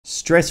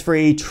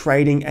Stress-free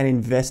trading and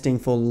investing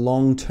for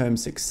long-term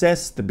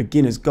success, the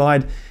beginner's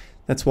guide.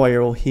 That's why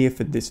you're all here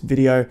for this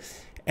video.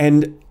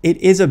 And it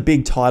is a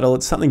big title.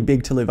 It's something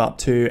big to live up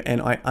to.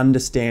 And I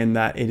understand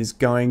that it is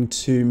going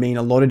to mean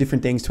a lot of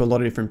different things to a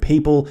lot of different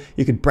people.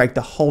 You could break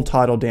the whole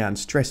title down.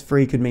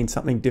 Stress-free could mean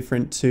something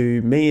different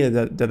to me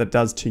that it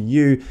does to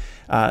you.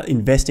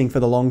 Investing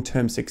for the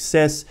long-term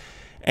success.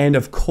 And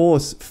of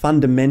course,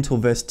 fundamental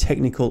versus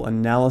technical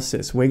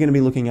analysis. We're going to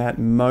be looking at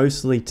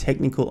mostly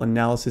technical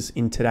analysis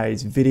in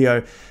today's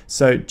video.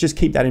 So just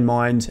keep that in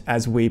mind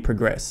as we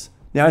progress.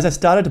 Now, as I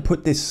started to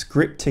put this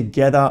script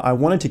together, I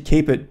wanted to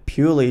keep it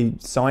purely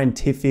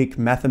scientific,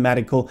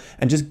 mathematical,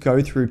 and just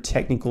go through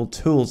technical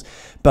tools.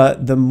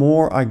 But the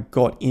more I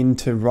got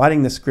into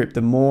writing the script,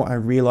 the more I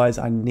realized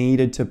I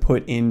needed to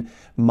put in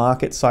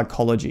market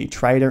psychology,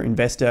 trader,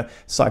 investor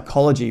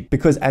psychology,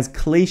 because as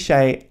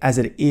cliche as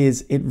it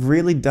is, it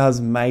really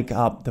does make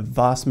up the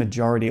vast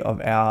majority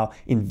of our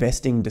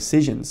investing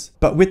decisions.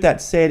 But with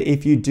that said,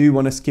 if you do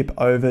want to skip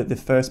over the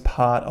first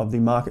part of the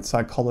market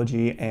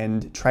psychology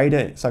and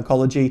trader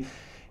psychology,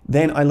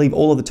 then I leave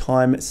all of the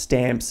time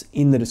stamps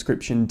in the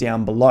description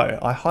down below.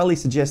 I highly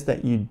suggest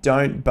that you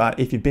don't, but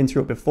if you've been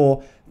through it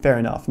before, fair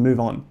enough, move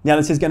on. Now,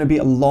 this is going to be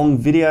a long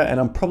video and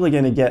I'm probably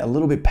going to get a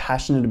little bit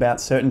passionate about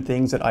certain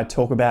things that I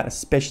talk about,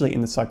 especially in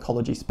the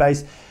psychology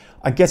space.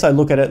 I guess I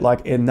look at it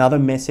like another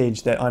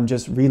message that I'm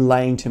just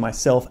relaying to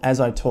myself as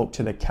I talk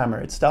to the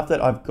camera. It's stuff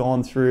that I've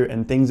gone through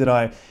and things that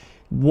I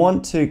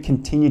want to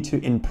continue to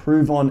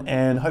improve on,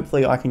 and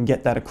hopefully I can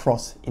get that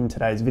across in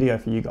today's video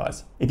for you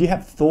guys. If you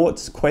have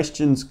thoughts,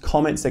 questions,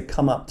 comments that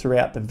come up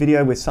throughout the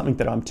video with something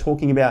that I'm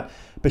talking about,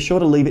 be sure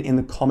to leave it in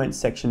the comments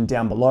section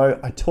down below.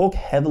 I talk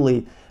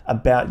heavily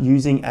about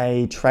using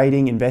a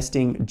trading,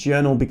 investing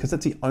journal because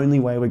that's the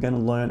only way we're going to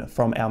learn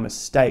from our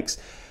mistakes.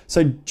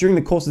 So during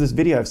the course of this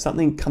video, if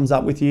something comes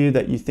up with you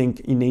that you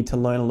think you need to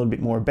learn a little bit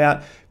more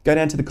about, go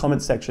down to the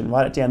comments section,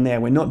 write it down there.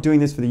 We're not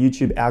doing this for the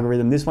YouTube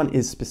algorithm. This one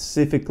is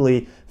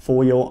specifically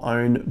for your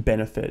own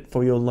benefit,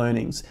 for your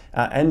learnings,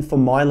 and for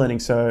my learning,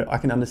 so I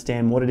can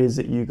understand what it is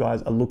that you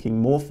guys are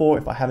looking more for.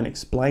 If I haven't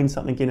explained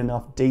something in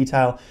enough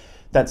detail,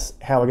 that's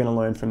how we're going to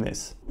learn from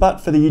this.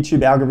 But for the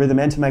YouTube algorithm,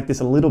 and to make this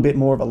a little bit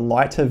more of a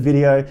lighter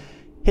video,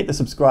 hit the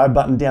subscribe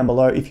button down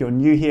below if you're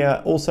new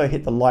here. Also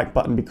hit the like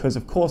button because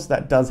of course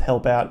that does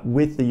help out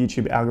with the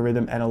YouTube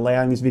algorithm and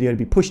allowing this video to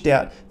be pushed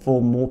out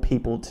for more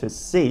people to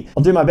see.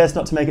 I'll do my best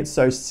not to make it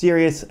so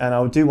serious, and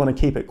I do want to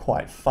keep it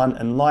quite fun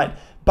and light.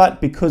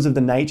 But because of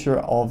the nature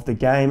of the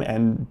game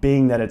and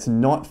being that it's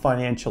not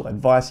financial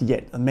advice,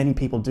 yet many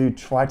people do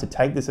try to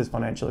take this as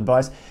financial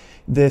advice,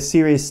 the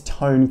serious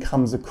tone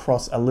comes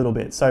across a little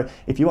bit. So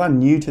if you are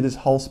new to this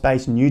whole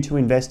space, new to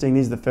investing,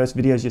 these are the first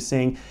videos you're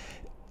seeing,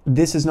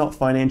 this is not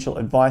financial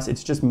advice,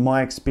 it's just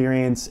my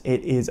experience.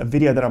 It is a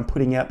video that I'm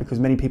putting out because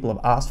many people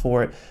have asked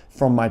for it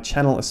from my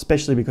channel,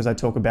 especially because I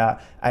talk about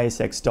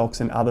ASX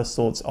stocks and other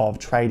sorts of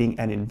trading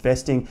and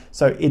investing.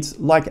 So it's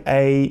like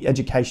a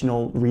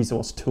educational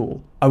resource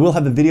tool. I will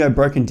have the video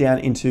broken down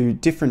into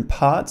different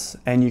parts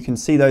and you can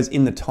see those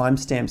in the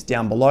timestamps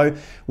down below.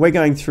 We're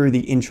going through the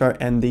intro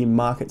and the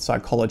market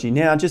psychology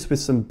now, just with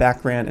some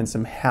background and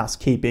some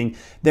housekeeping.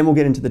 Then we'll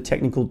get into the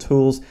technical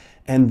tools,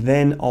 and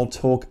then I'll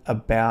talk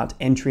about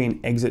entry and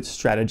exit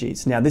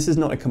strategies. Now, this is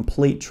not a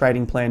complete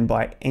trading plan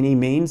by any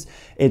means.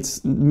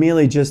 It's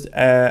merely just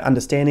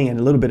understanding and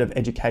a little bit of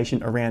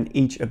education around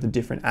each of the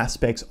different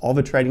aspects of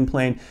a trading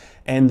plan.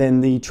 And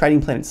then the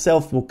trading plan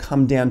itself will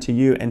come down to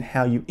you and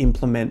how you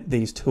implement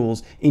these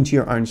tools into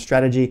your own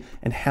strategy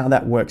and how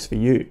that works for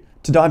you.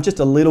 To dive just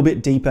a little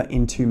bit deeper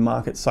into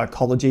market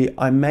psychology,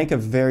 I make a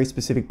very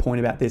specific point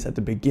about this at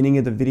the beginning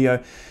of the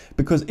video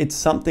because it's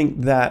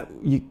something that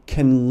you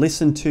can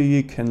listen to,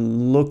 you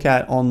can look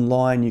at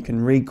online, you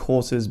can read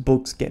courses,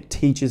 books, get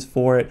teachers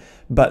for it.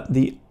 But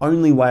the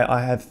only way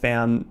I have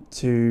found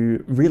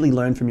to really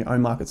learn from your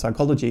own market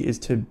psychology is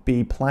to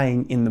be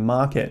playing in the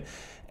market.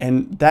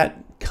 And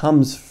that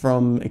comes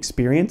from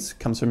experience,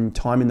 comes from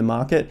time in the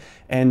market.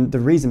 And the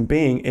reason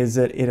being is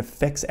that it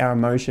affects our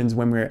emotions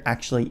when we're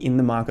actually in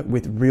the market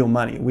with real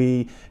money.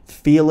 We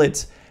feel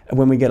it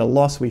when we get a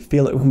loss, we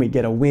feel it when we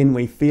get a win,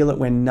 we feel it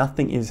when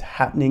nothing is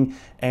happening.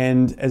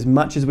 And as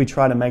much as we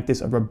try to make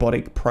this a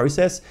robotic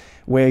process,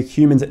 we're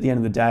humans at the end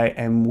of the day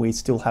and we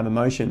still have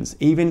emotions.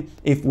 Even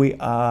if we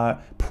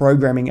are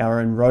programming our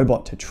own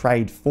robot to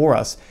trade for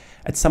us,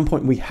 at some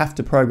point we have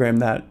to program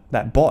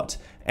that bot.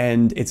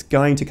 And it's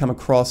going to come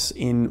across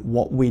in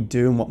what we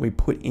do and what we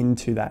put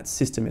into that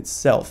system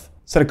itself.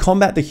 So to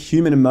combat the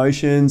human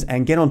emotions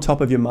and get on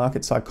top of your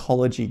market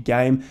psychology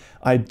game,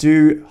 I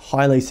do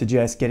highly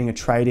suggest getting a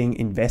trading,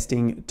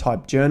 investing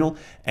type journal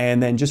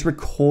and then just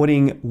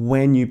recording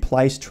when you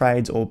place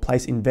trades or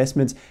place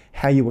investments,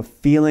 how you were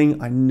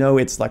feeling. I know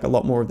it's like a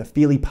lot more of the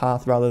feely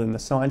path rather than the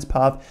science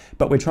path,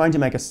 but we're trying to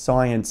make a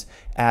science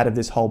out of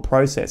this whole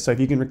process. So if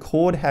you can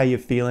record how you're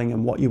feeling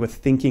and what you were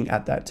thinking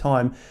at that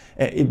time,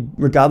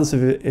 regardless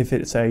of if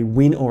it's a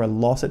win or a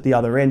loss at the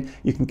other end,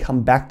 you can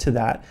come back to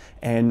that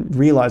and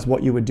realize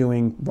what you were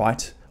doing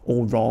right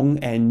or wrong,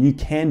 and you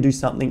can do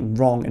something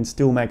wrong and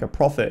still make a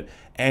profit,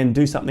 and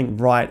do something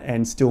right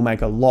and still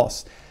make a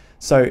loss.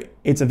 So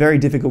it's a very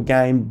difficult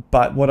game,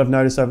 but what I've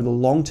noticed over the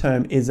long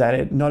term is that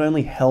it not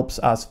only helps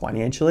us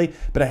financially,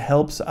 but it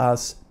helps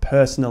us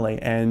personally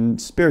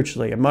and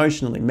spiritually,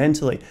 emotionally,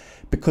 mentally,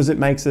 because it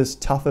makes us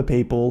tougher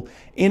people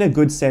in a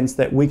good sense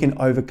that we can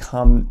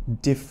overcome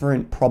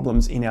different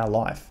problems in our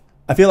life.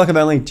 I feel like I've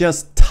only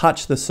just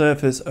touched the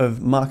surface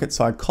of market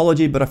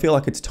psychology, but I feel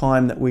like it's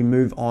time that we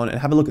move on and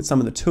have a look at some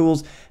of the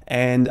tools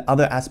and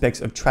other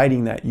aspects of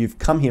trading that you've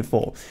come here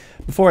for.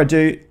 Before I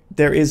do,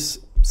 there is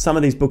some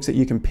of these books that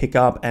you can pick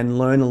up and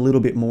learn a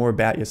little bit more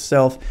about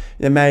yourself.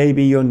 And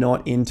maybe you're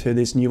not into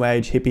this new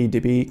age hippy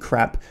dippy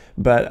crap,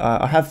 but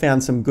I have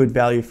found some good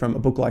value from a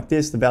book like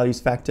this, The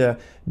Values Factor,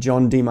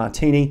 John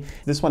DeMartini.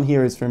 This one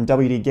here is from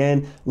W.D.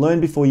 Gann,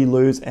 Learn Before You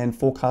Lose and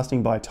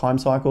Forecasting by Time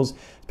Cycles.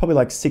 It's probably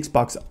like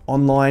 $6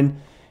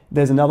 online.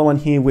 There's another one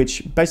here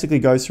which basically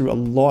goes through a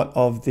lot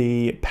of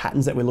the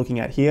patterns that we're looking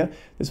at here.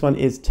 This one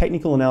is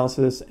Technical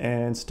Analysis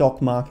and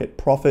Stock Market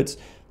Profits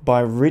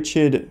by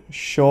Richard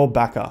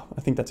Schorbacher.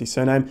 I think that's his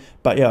surname.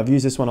 But yeah, I've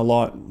used this one a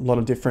lot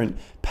of different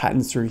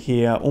patterns through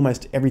here,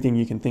 almost everything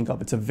you can think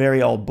of. It's a very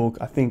old book.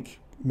 I think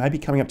maybe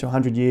coming up to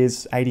 100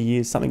 years, 80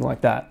 years, something like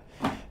that.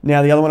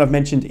 Now, the other one I've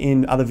mentioned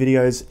in other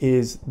videos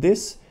is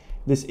this.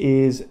 This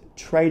is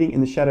Trading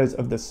in the Shadows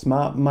of the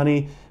Smart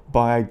Money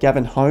by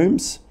Gavin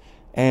Holmes.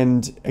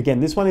 And again,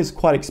 this one is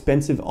quite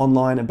expensive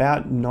online,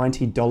 about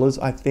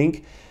 $90, I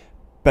think.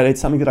 But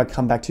it's something that I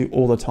come back to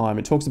all the time.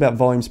 It talks about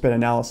volume spread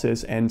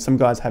analysis, and some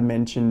guys have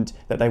mentioned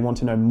that they want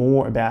to know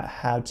more about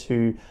how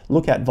to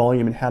look at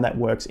volume and how that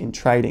works in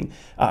trading.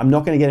 I'm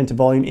not going to get into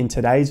volume in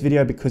today's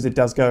video because it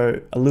does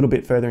go a little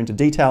bit further into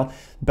detail,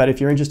 but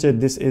if you're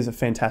interested, this is a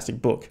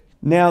fantastic book.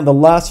 Now, the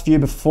last few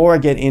before I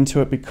get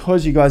into it,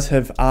 because you guys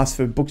have asked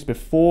for books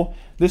before,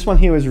 this one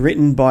here was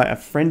written by a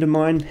friend of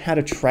mine, How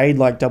to Trade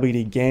Like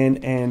W.D. Gann,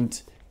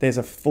 and there's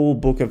a full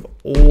book of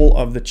all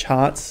of the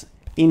charts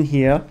in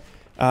here.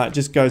 It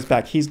just goes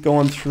back. He's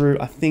gone through,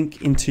 I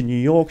think, into New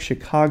York,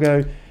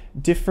 Chicago,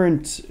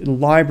 different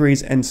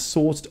libraries and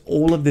sourced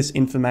all of this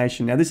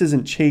information. Now, this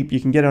isn't cheap. You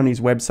can get it on his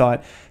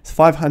website. It's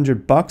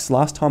 $500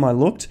 last time I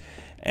looked,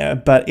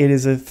 but it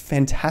is a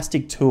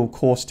fantastic tool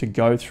course to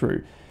go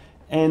through.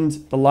 And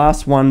the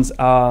last ones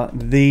are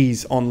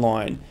these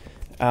online.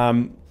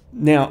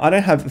 Now, I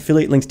don't have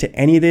affiliate links to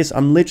any of this.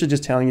 I'm literally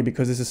just telling you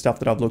because this is stuff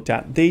that I've looked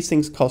at. These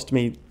things cost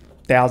me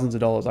thousands of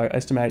dollars. I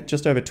estimate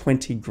just over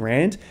 20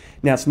 grand.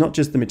 Now, it's not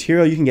just the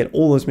material. You can get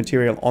all this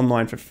material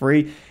online for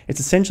free. It's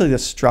essentially the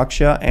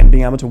structure and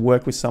being able to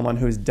work with someone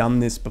who has done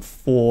this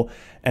before.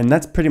 And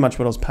that's pretty much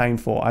what I was paying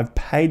for. I've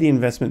paid the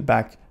investment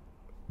back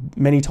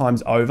many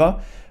times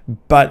over,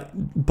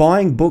 but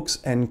buying books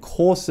and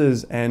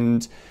courses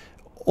and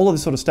all of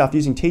this sort of stuff,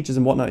 using teachers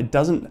and whatnot, it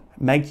doesn't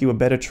make you a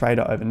better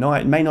trader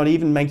overnight. It may not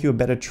even make you a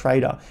better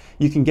trader.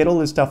 You can get all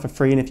this stuff for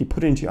free, and if you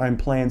put it into your own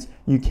plans,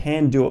 you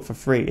can do it for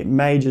free. It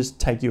may just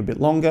take you a bit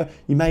longer.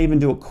 You may even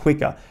do it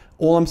quicker.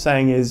 All I'm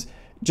saying is,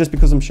 just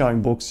because I'm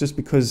showing books, just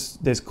because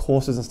there's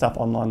courses and stuff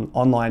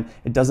online,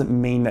 it doesn't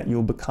mean that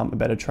you'll become a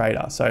better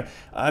trader. So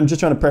I'm just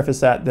trying to preface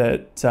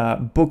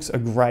that books are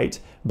great,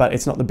 but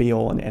it's not the be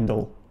all and end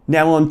all.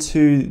 Now on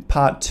to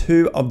part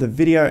 2 of the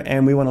video,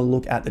 and we want to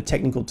look at the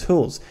technical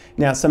tools.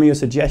 Now, some of your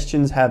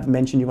suggestions have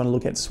mentioned you want to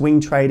look at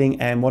swing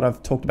trading, and what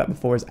I've talked about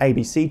before is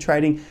ABC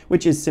trading,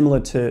 which is similar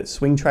to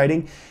swing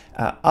trading.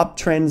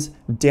 Uptrends,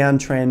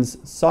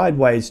 downtrends,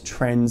 sideways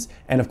trends,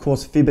 and of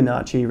course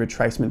Fibonacci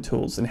retracement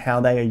tools and how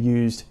they are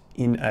used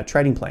in a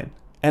trading plan.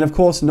 And of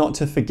course, not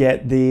to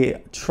forget the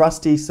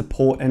trusty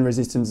support and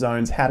resistance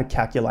zones, how to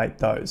calculate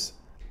those.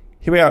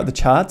 Here we are at the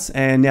charts,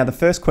 and now the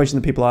first question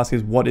that people ask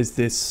is, what is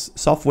this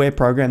software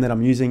program that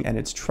I'm using? And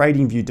it's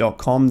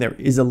tradingview.com. There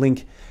is a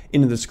link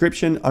in the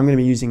description. I'm going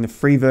to be using the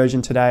free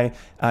version today.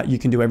 You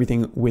can do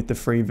everything with the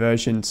free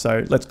version.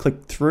 So let's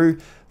click through.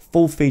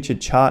 Full featured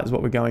chart is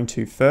what we're going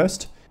to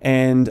first.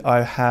 And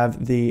I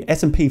have the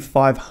S&P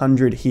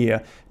 500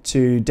 here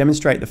to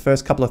demonstrate the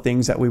first couple of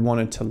things that we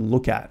wanted to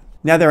look at.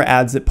 Now there are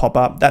ads that pop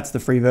up. That's the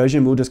free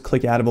version. We'll just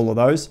click out of all of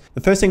those.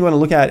 The first thing we want to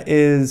look at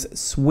is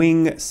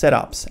swing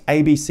setups,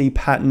 ABC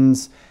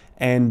patterns,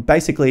 and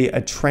basically a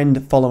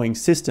trend following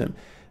system.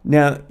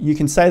 Now you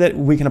can say that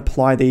we can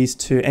apply these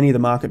to any of the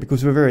market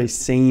because we've already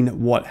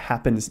seen what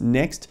happens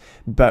next,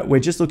 but we're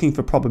just looking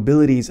for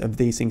probabilities of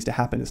these things to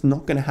happen. It's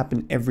not going to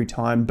happen every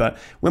time, but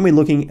when we're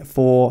looking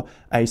for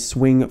a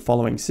swing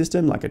following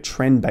system, like a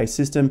trend-based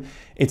system,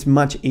 it's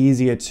much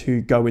easier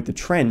to go with the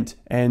trend.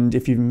 And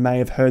if you may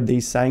have heard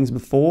these sayings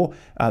before,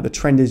 the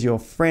trend is your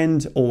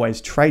friend, always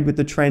trade with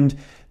the trend.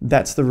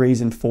 That's the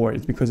reason for it.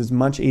 It's because it's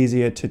much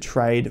easier to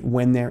trade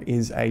when there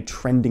is a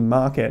trending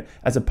market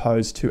as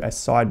opposed to a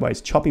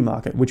sideways choppy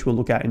market, which we'll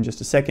look at in just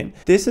a second.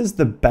 This is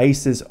the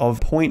basis of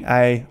point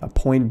A, a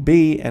point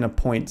B, and a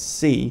point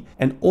C.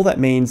 And all that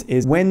means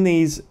is when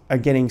these are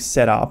getting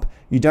set up,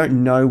 you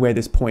don't know where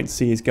this point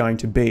C is going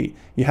to be.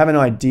 You have an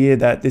idea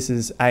that this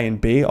is A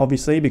and B,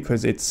 obviously,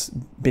 because it's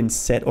been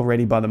set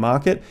already by the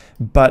market,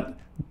 but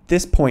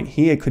this point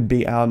here could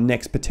be our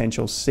next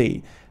potential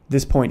C.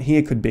 This point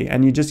here could be,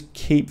 and you just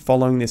keep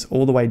following this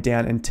all the way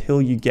down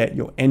until you get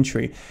your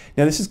entry.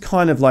 Now this is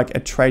kind of like a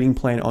trading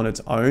plan on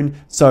its own.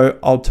 So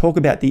I'll talk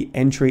about the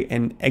entry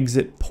and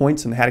exit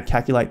points and how to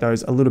calculate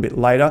those a little bit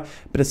later.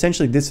 But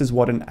essentially this is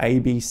what an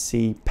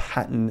ABC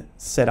pattern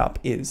setup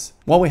is.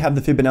 While we have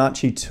the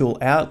Fibonacci tool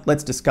out,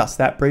 let's discuss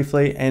that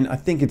briefly. And I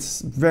think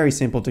it's very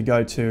simple to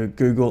go to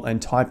Google and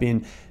type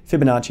in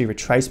Fibonacci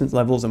retracement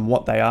levels and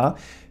what they are.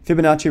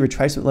 Fibonacci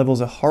retracement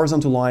levels are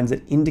horizontal lines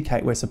that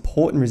indicate where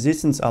support and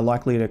resistance are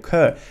likely to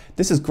occur.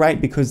 This is great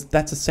because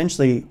that's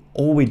essentially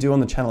all we do on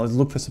the channel is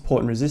look for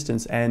support and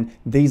resistance, and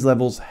these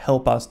levels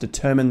help us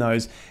determine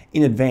those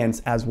in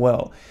advance as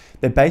well.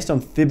 They're based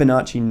on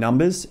Fibonacci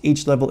numbers.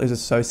 Each level is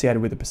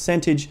associated with a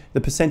percentage. The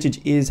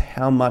percentage is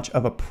how much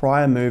of a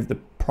prior move the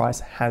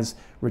price has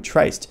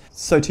retraced.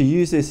 So to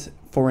use this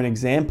for an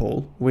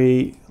example,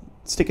 we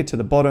stick it to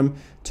the bottom,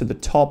 to the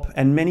top,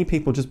 and many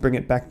people just bring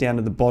it back down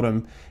to the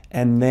bottom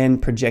and then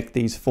project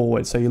these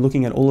forward. So you're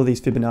looking at all of these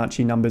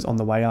Fibonacci numbers on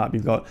the way up.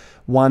 You've got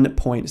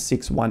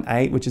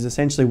 1.618, which is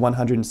essentially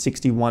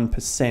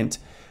 161%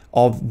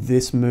 of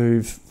this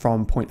move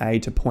from point A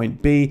to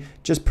point B.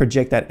 Just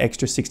project that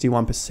extra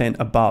 61%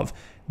 above.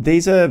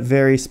 These are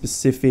very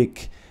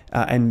specific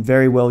and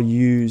very well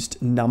used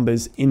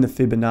numbers in the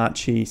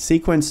Fibonacci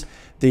sequence,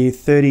 the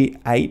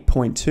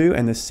 38.2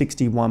 and the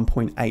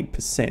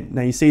 61.8%.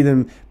 Now you see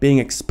them being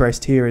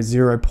expressed here as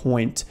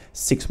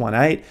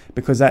 0.618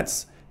 because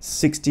that's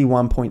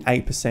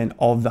 61.8%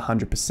 of the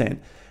 100%.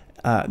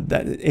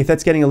 If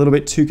that's getting a little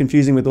bit too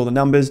confusing with all the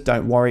numbers,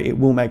 don't worry, it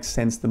will make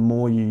sense the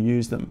more you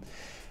use them.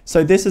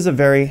 So this is a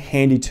very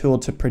handy tool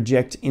to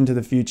project into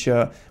the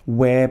future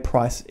where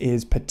price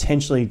is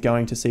potentially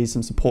going to see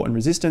some support and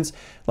resistance.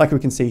 Like we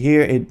can see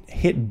here, it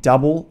hit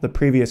double the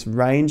previous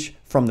range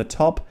from the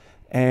top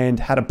and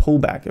had a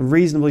pullback, a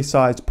reasonably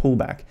sized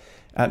pullback.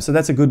 So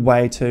that's a good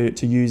way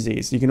to use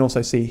these. You can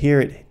also see here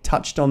it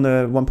touched on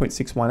the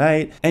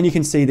 1.618, and you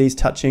can see these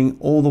touching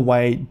all the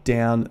way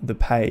down the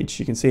page.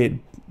 You can see it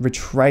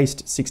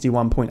retraced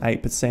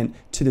 61.8%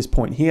 to this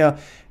point here.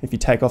 If you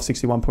take off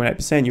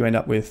 61.8%, you end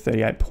up with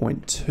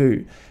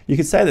 38.2. You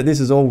could say that this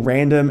is all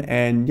random,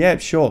 and yeah,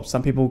 sure,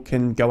 some people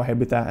can go ahead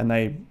with that and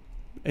they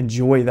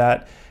enjoy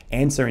that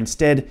answer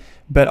instead,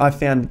 but I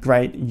found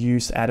great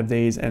use out of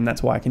these, and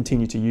that's why I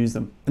continue to use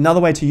them. Another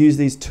way to use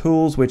these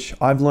tools, which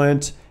I've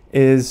learned,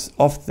 is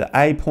off the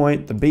A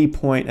point, the B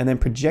point, and then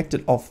project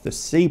it off the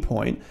C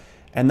point.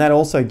 And that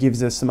also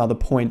gives us some other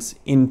points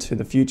into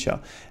the future.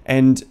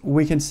 And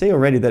we can see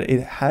already that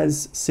it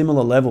has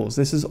similar levels.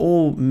 This is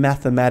all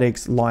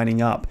mathematics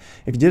lining up.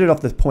 If you did it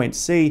off the point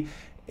C,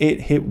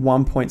 it hit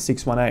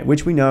 1.618,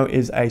 which we know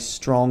is a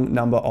strong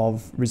number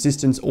of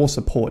resistance or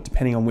support,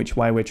 depending on which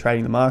way we're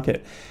trading the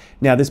market.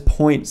 Now this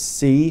point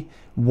C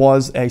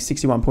was a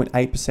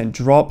 61.8%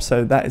 drop,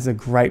 so that is a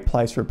great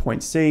place for a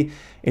point C.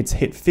 It's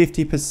hit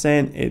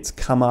 50%, it's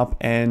come up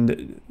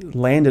and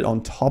landed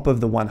on top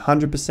of the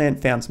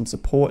 100%, found some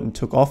support and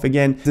took off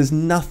again. There's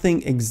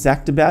nothing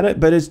exact about it,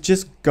 but it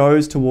just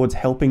goes towards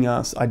helping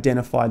us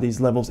identify these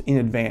levels in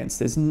advance.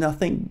 There's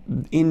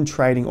nothing in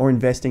trading or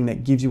investing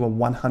that gives you a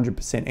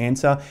 100%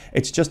 answer.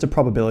 It's just a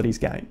probabilities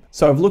game.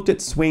 So I've looked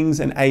at swings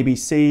and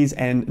ABCs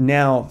and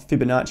now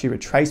Fibonacci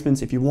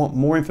retracements. If you want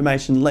more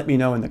information, let me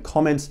know in the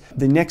comments.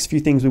 The next few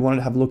things we wanted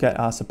to have a look at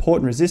are support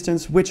and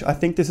resistance, which I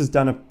think this has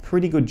done a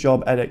pretty good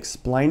job at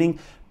explaining,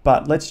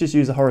 but let's just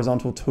use a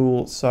horizontal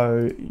tool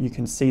so you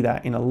can see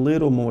that in a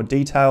little more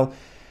detail.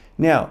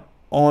 Now,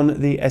 on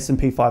the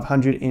S&P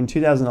 500 in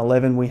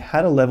 2011, we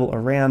had a level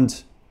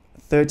around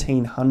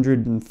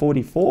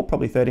 1344,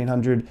 probably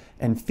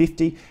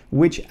 1350,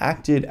 which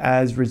acted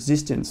as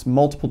resistance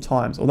multiple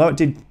times. Although it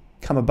did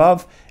come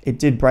above, it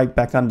did break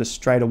back under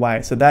straight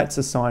away. So that's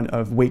a sign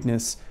of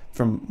weakness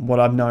from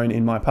what I've known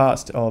in my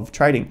past of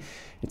trading.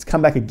 It's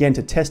come back again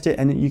to test it,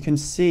 and you can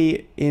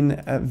see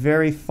in a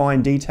very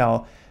fine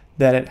detail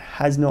that it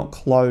has not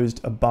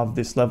closed above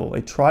this level.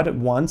 It tried it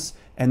once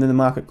and then the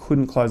market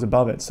couldn't close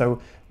above it.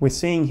 So we're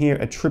seeing here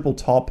a triple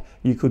top.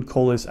 You could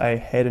call this a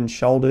head and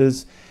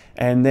shoulders,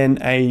 and then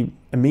a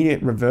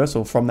immediate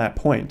reversal from that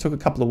point. It took a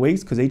couple of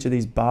weeks because each of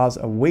these bars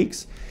are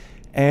weeks.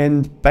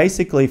 And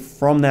basically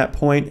from that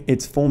point,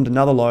 it's formed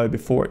another low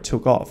before it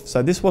took off.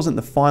 So this wasn't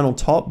the final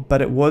top,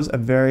 but it was a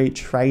very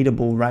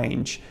tradable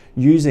range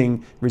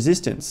using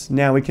resistance.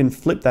 Now we can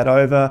flip that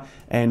over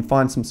and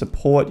find some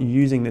support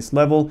using this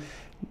level.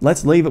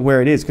 Let's leave it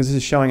where it is because this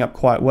is showing up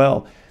quite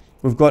well.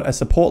 We've got a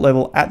support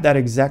level at that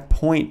exact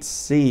point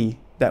C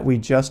that we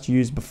just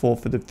used before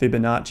for the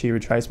Fibonacci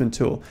retracement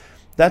tool.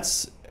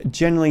 That's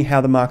generally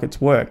how the markets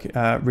work.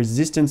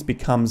 Resistance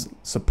becomes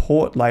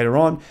support later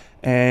on,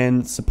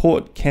 and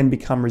support can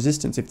become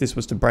resistance if this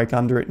was to break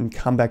under it and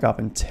come back up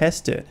and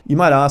test it. You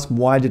might ask,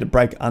 why did it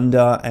break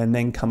under and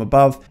then come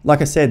above?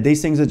 Like I said,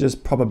 these things are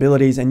just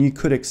probabilities, and you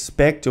could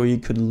expect, or you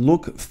could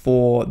look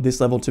for this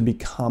level to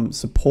become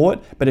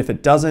support, but if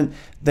it doesn't,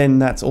 then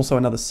that's also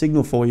another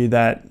signal for you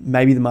that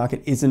maybe the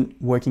market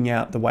isn't working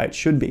out the way it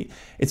should be.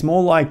 It's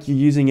more like you're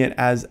using it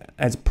as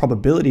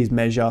probabilities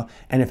measure,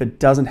 and if it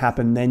doesn't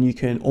happen, then you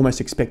can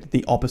almost expect that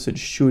the opposite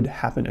should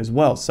happen as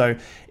well. So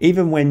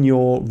even when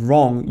you're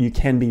wrong, you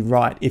can be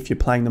right if you're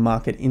playing the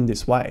market in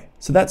this way.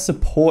 So that's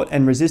support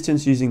and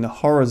resistance using the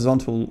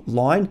horizontal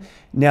line.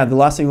 Now, the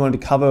last thing we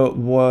wanted to cover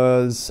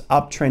was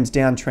uptrends,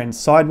 downtrends,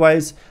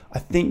 sideways. I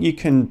think you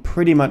can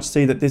pretty much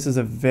see that this is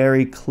a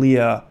very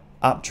clear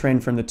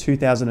uptrend from the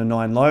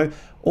 2009 low.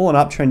 All an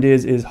uptrend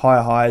is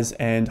higher highs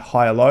and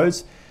higher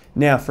lows.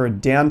 Now for a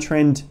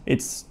downtrend,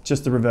 it's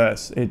just the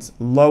reverse. It's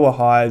lower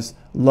highs,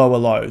 lower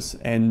lows,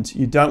 and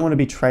you don't want to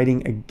be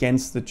trading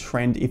against the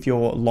trend if you're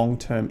a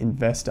long-term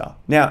investor.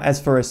 Now, as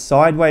for a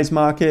sideways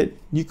market,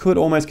 you could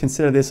almost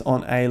consider this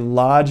on a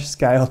large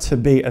scale to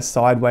be a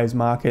sideways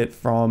market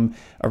from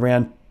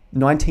around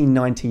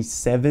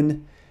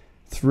 1997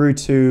 through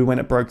to when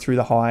it broke through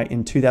the high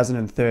in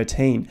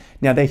 2013.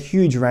 Now they're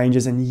huge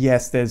ranges, and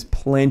yes, there's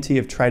plenty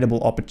of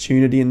tradable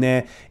opportunity in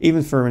there.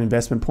 Even from an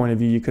investment point of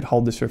view, you could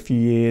hold this for a few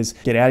years,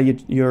 get out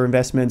of your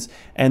investments,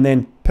 and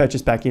then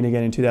purchase back in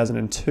again in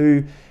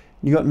 2002.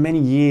 You got many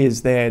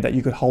years there that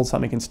you could hold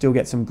something and still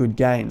get some good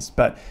gains.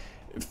 But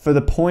for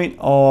the point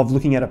of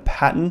looking at a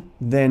pattern,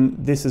 then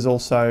this is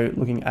also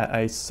looking at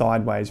a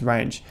sideways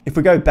range. If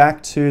we go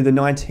back to the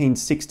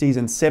 1960s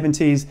and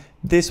 70s,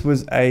 this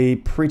was a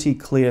pretty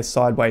clear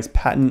sideways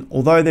pattern,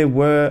 although there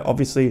were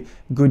obviously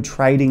good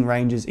trading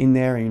ranges in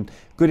there and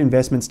good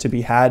investments to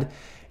be had.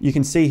 You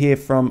can see here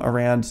from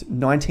around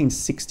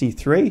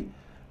 1963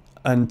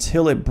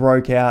 until it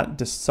broke out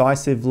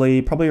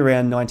decisively, probably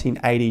around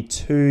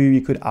 1982. You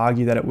could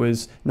argue that it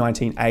was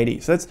 1980.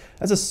 So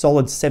that's a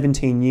solid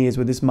 17 years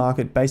where this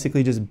market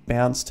basically just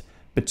bounced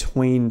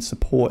between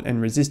support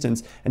and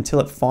resistance until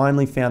it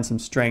finally found some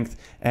strength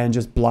and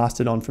just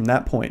blasted on from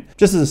that point.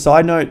 Just as a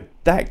side note,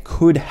 that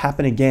could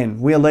happen again.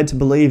 We are led to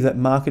believe that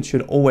markets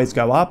should always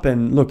go up,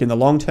 and look, in the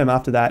long term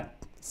after that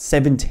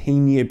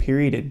 17-year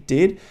period it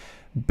did.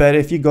 But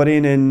if you got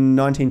in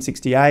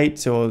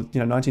 1968 or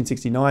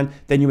 1969,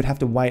 then you would have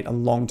to wait a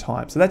long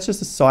time. So that's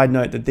just a side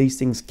note that these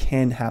things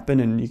can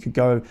happen, and you could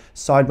go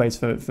sideways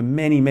for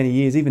many, many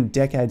years, even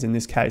decades in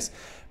this case.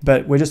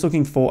 But we're just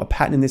looking for a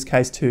pattern in this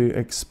case to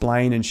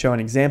explain and show an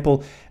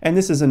example. And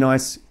this is a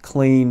nice,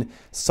 clean,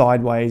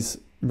 sideways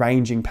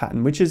ranging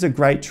pattern, which is a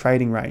great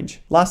trading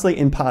range. Lastly,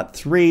 in part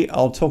 3,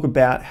 I'll talk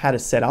about how to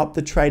set up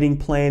the trading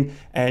plan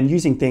and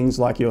using things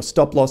like your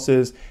stop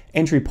losses,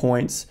 entry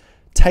points,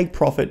 take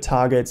profit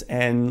targets,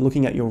 and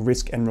looking at your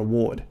risk and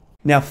reward.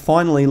 Now,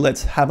 finally,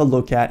 let's have a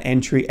look at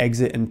entry,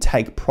 exit, and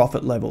take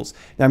profit levels.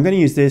 Now, I'm going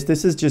to use this.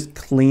 This is just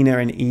cleaner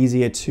and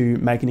easier to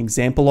make an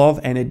example of,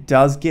 and it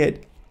does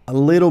get a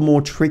little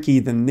more tricky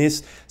than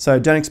this. So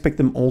don't expect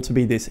them all to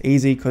be this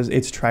easy because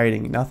it's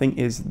trading. Nothing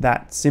is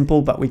that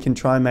simple, but we can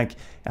try and make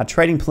our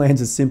trading plans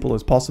as simple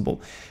as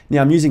possible.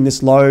 Now, I'm using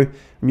this low,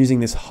 I'm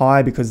using this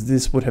high because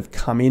this would have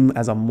come in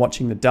as I'm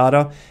watching the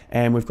data,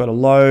 and we've got a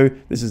low.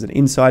 This is an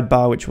inside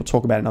bar, which we'll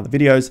talk about in other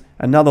videos,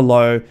 another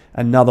low,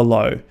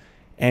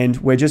 and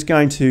we're just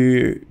going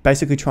to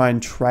basically try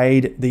and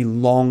trade the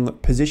long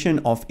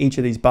position off each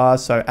of these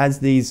bars. So as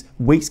these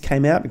weeks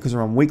came out, because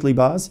we're on weekly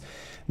bars,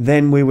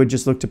 then we would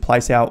just look to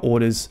place our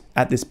orders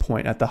at this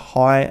point, at the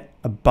high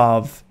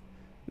above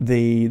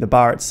the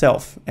bar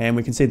itself. And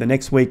we can see the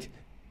next week,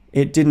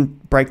 it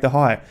didn't break the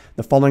high.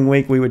 The following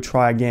week, we would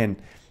try again,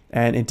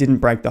 and it didn't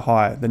break the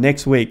high. The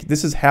next week,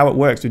 this is how it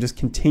works. We're just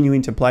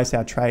continuing to place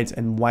our trades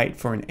and wait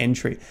for an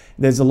entry.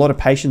 There's a lot of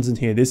patience in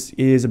here. This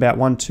is about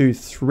 1, 2,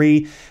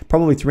 3,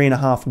 probably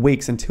 3.5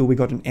 weeks until we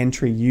got an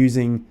entry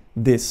using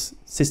this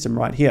system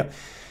right here.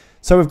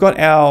 So we've got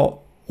our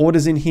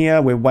orders in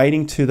here. We're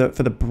waiting for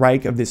the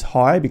break of this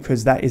high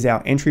because that is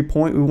our entry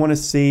point. We want to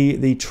see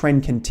the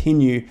trend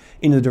continue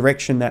in the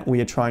direction that we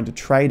are trying to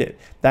trade it.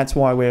 That's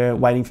why we're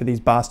waiting for these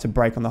bars to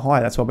break on the high.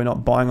 That's why we're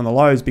not buying on the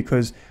lows,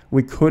 because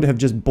we could have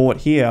just bought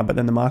here, but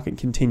then the market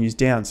continues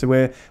down. So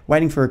we're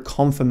waiting for a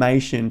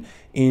confirmation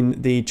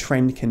in the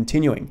trend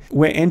continuing.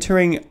 We're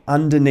entering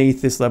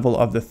underneath this level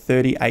of the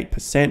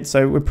 38%.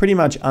 So we're pretty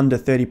much under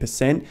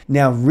 30%.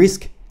 Now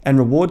risk and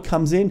reward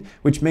comes in,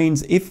 which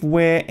means if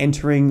we're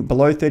entering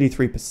below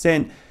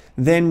 33%,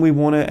 then we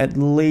want to at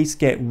least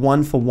get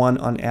 1 for 1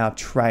 on our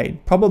trade,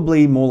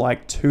 probably more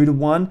like 2 to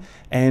 1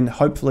 and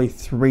hopefully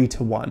 3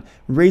 to 1.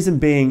 Reason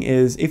being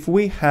is if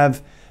we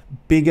have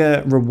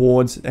bigger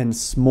rewards and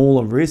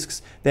smaller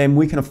risks, then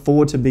we can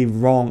afford to be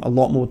wrong a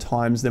lot more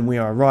times than we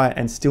are right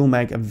and still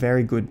make a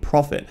very good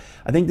profit.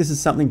 I think this is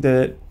something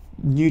that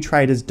new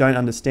traders don't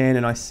understand,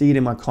 and I see it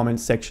in my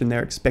comments section.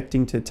 They're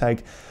expecting to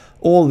take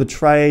all the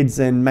trades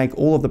and make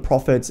all of the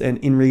profits, and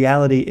in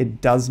reality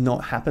it does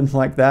not happen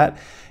like that.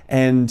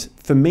 And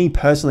for me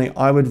personally,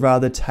 I would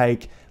rather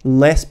take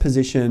less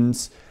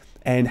positions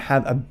and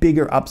have a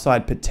bigger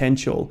upside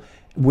potential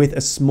with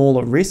a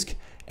smaller risk.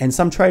 And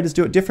some traders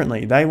do it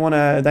differently. They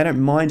don't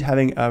mind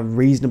having a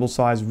reasonable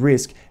size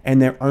risk,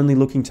 and they're only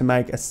looking to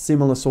make a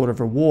similar sort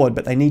of reward,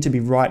 but they need to be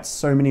right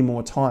so many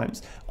more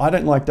times. I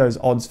don't like those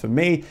odds for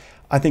me.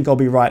 I think I'll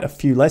be right a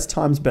few less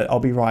times, but I'll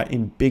be right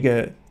in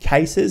bigger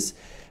cases.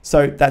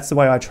 So that's the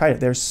way I trade it.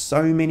 There's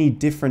so many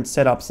different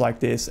setups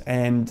like this,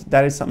 and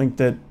that is something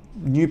that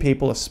new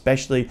people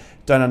especially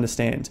don't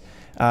understand.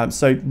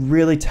 So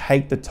really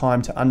take the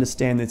time to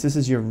understand this. This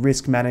is your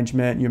risk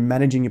management. You're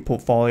managing your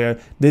portfolio.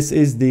 This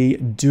is the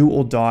do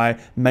or die,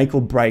 make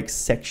or break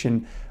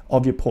section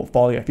of your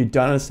portfolio. If you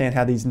don't understand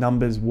how these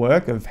numbers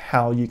work, of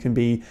how you can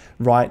be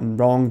right and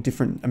wrong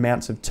different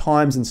amounts of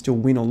times and still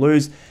win or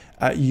lose,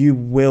 you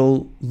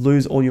will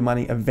lose all your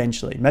money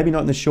eventually. Maybe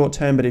not in the short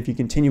term, but if you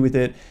continue with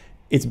it,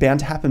 it's bound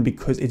to happen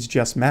because it's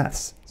just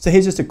maths. So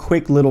here's just a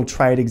quick little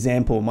trade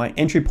example. My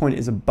entry point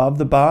is above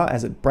the bar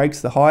as it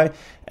breaks the high,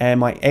 and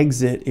my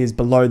exit is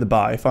below the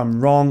bar. If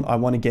I'm wrong, I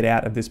want to get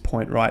out of this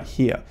point right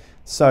here.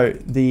 So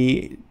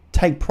the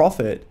take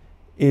profit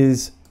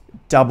is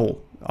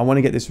double. I want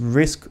to get this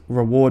risk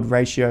reward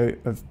ratio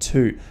of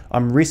 2.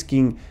 I'm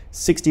risking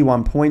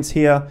 61 points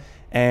here,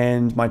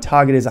 and my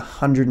target is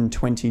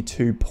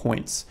 122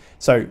 points.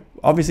 So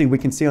obviously we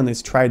can see on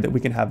this trade that we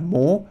can have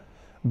more,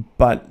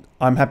 but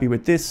I'm happy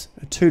with this,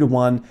 a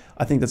 2-to-1.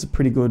 I think that's a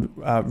pretty good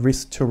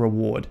risk to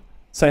reward.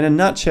 So in a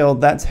nutshell,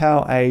 that's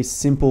how a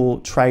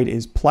simple trade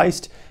is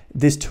placed.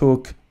 This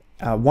took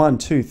 1,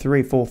 2,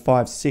 3, 4,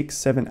 5, 6,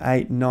 7,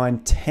 8, 9,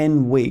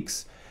 10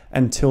 weeks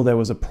until there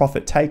was a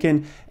profit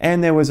taken.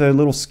 And there was a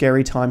little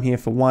scary time here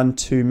for 1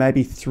 to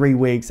maybe 3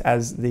 weeks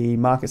as the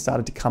market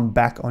started to come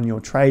back on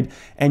your trade,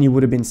 and you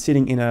would have been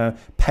sitting in a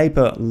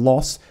paper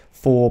loss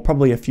for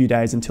probably a few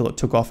days until it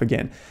took off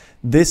again.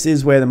 This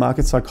is where the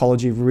market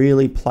psychology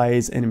really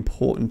plays an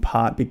important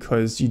part,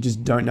 because you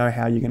just don't know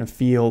how you're going to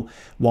feel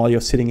while you're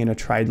sitting in a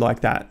trade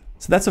like that.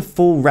 So that's a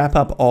full wrap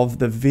up of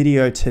the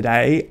video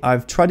today.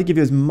 I've tried to give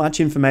you as much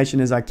information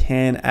as I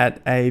can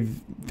at a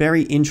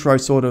very intro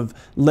sort of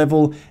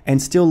level,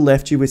 and still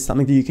left you with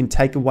something that you can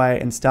take away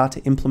and start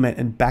to implement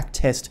and back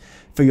test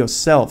for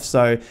yourself.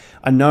 So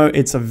I know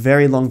it's a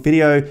very long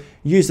video.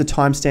 Use the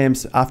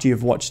timestamps after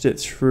you've watched it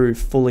through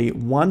fully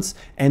once,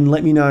 and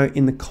let me know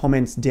in the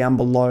comments down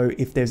below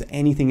if there's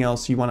anything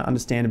else you want to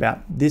understand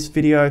about this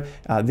video,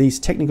 these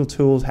technical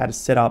tools, how to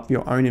set up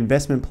your own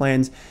investment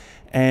plans.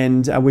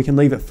 And we can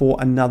leave it for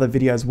another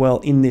video as well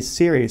in this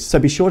series. So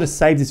be sure to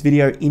save this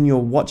video in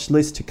your watch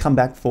list to come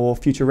back for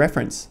future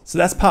reference. So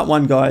that's part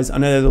 1, guys. I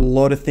know there's a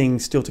lot of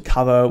things still to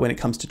cover when it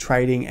comes to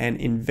trading and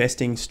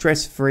investing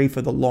stress-free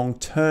for the long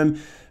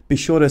term. Be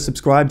sure to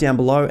subscribe down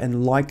below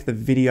and like the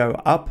video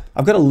up.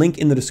 I've got a link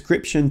in the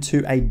description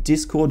to a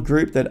Discord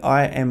group that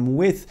I am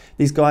with.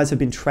 These guys have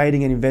been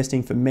trading and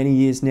investing for many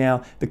years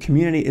now. The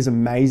community is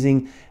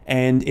amazing,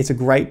 and it's a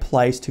great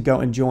place to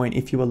go and join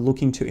if you are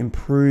looking to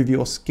improve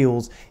your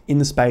skills in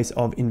the space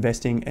of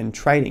investing and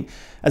trading.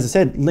 As I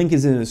said, link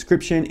is in the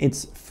description.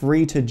 It's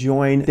free to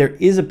join. There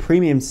is a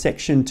premium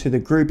section to the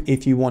group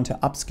if you want to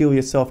upskill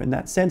yourself in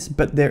that sense,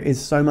 but there is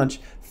so much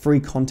free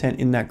content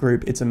in that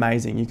group. It's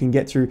amazing. You can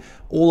get through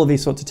all of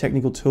these sorts of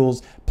technical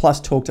tools,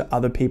 plus talk to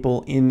other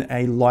people in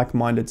a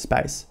like-minded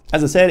space.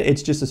 As I said,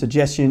 it's just a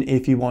suggestion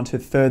if you want to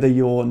further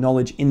your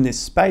knowledge in this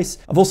space.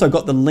 I've also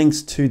got the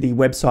links to the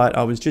website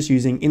I was just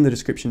using in the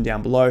description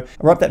down below.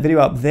 I'll wrap that video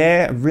up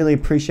there. I really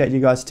appreciate you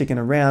guys sticking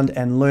around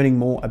and learning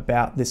more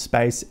about this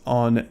space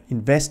on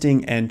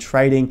investing and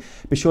trading.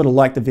 Be sure to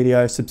like the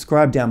video,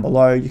 subscribe down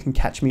below. You can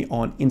catch me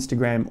on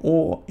Instagram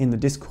or in the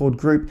Discord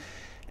group.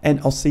 And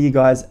I'll see you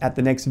guys at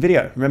the next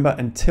video. Remember,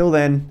 until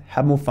then,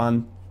 have more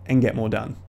fun and get more done.